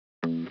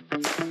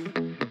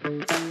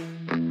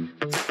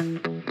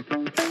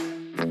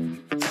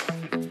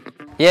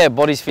Yeah,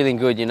 body's feeling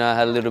good. You know, I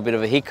had a little bit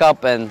of a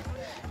hiccup and,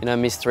 you know,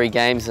 missed 3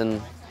 games,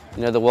 and,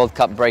 you know, the World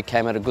Cup break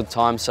came at a good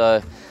time,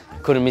 so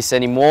couldn't miss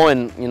any more,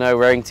 and, you know,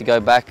 raring to go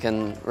back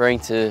and raring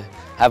to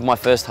have my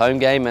first home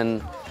game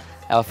and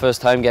our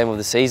first home game of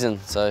the season,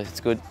 so it's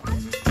good.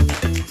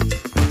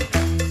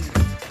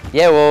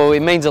 Yeah, well,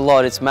 it means a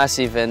lot. It's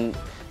massive, and,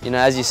 you know,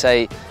 as you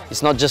say,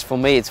 it's not just for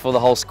me, it's for the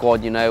whole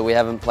squad. You know, we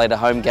haven't played a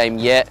home game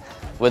yet.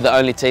 We're the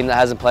only team that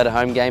hasn't played a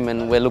home game,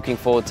 and we're looking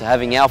forward to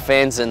having our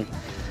fans and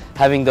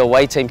having the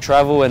away team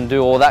travel and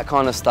do all that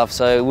kind of stuff.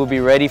 So we'll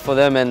be ready for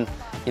them, and,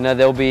 you know,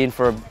 they'll be in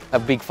for a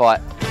big fight.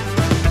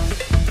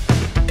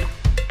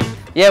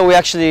 Yeah,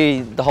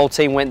 the whole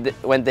team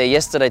went there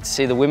yesterday to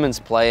see the women's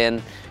play,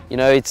 and, you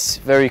know, it's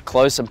very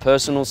close and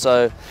personal,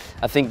 so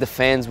I think the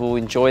fans will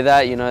enjoy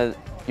that. You know,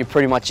 you're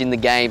pretty much in the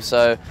game,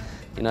 so,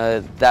 you know,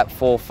 that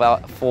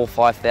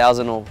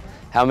 5,000 or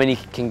how many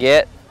can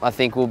get, I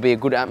think will be a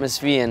good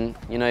atmosphere, and,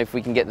 you know, if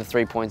we can get the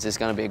 3 points, it's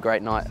going to be a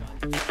great night.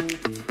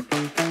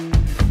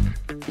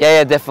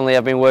 Yeah, definitely.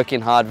 I've been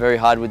working hard, very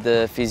hard with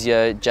the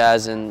physio,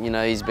 Jazz, and, you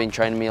know, he's been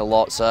training me a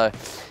lot, so,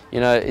 you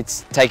know,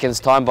 it's taken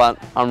its time, but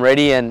I'm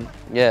ready, and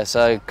yeah,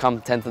 so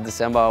come 10th of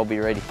December, I'll be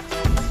ready.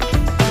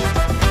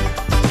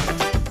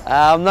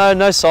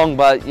 No song,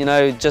 but, you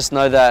know, just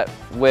know that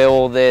we're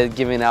all there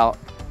giving our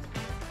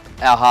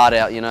heart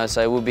out, you know,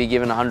 so we'll be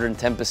giving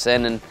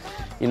 110%, and,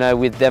 you know,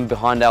 with them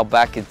behind our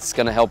back, it's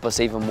going to help us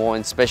even more,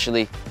 and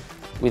especially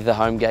with the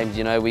home games.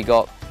 You know, we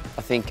got,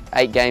 I think,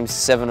 8 games,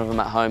 7 of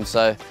them at home,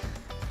 so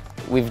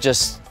we've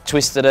just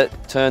twisted it,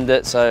 turned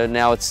it, so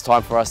now it's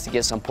time for us to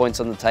get some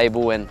points on the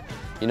table and,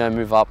 you know,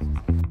 move up.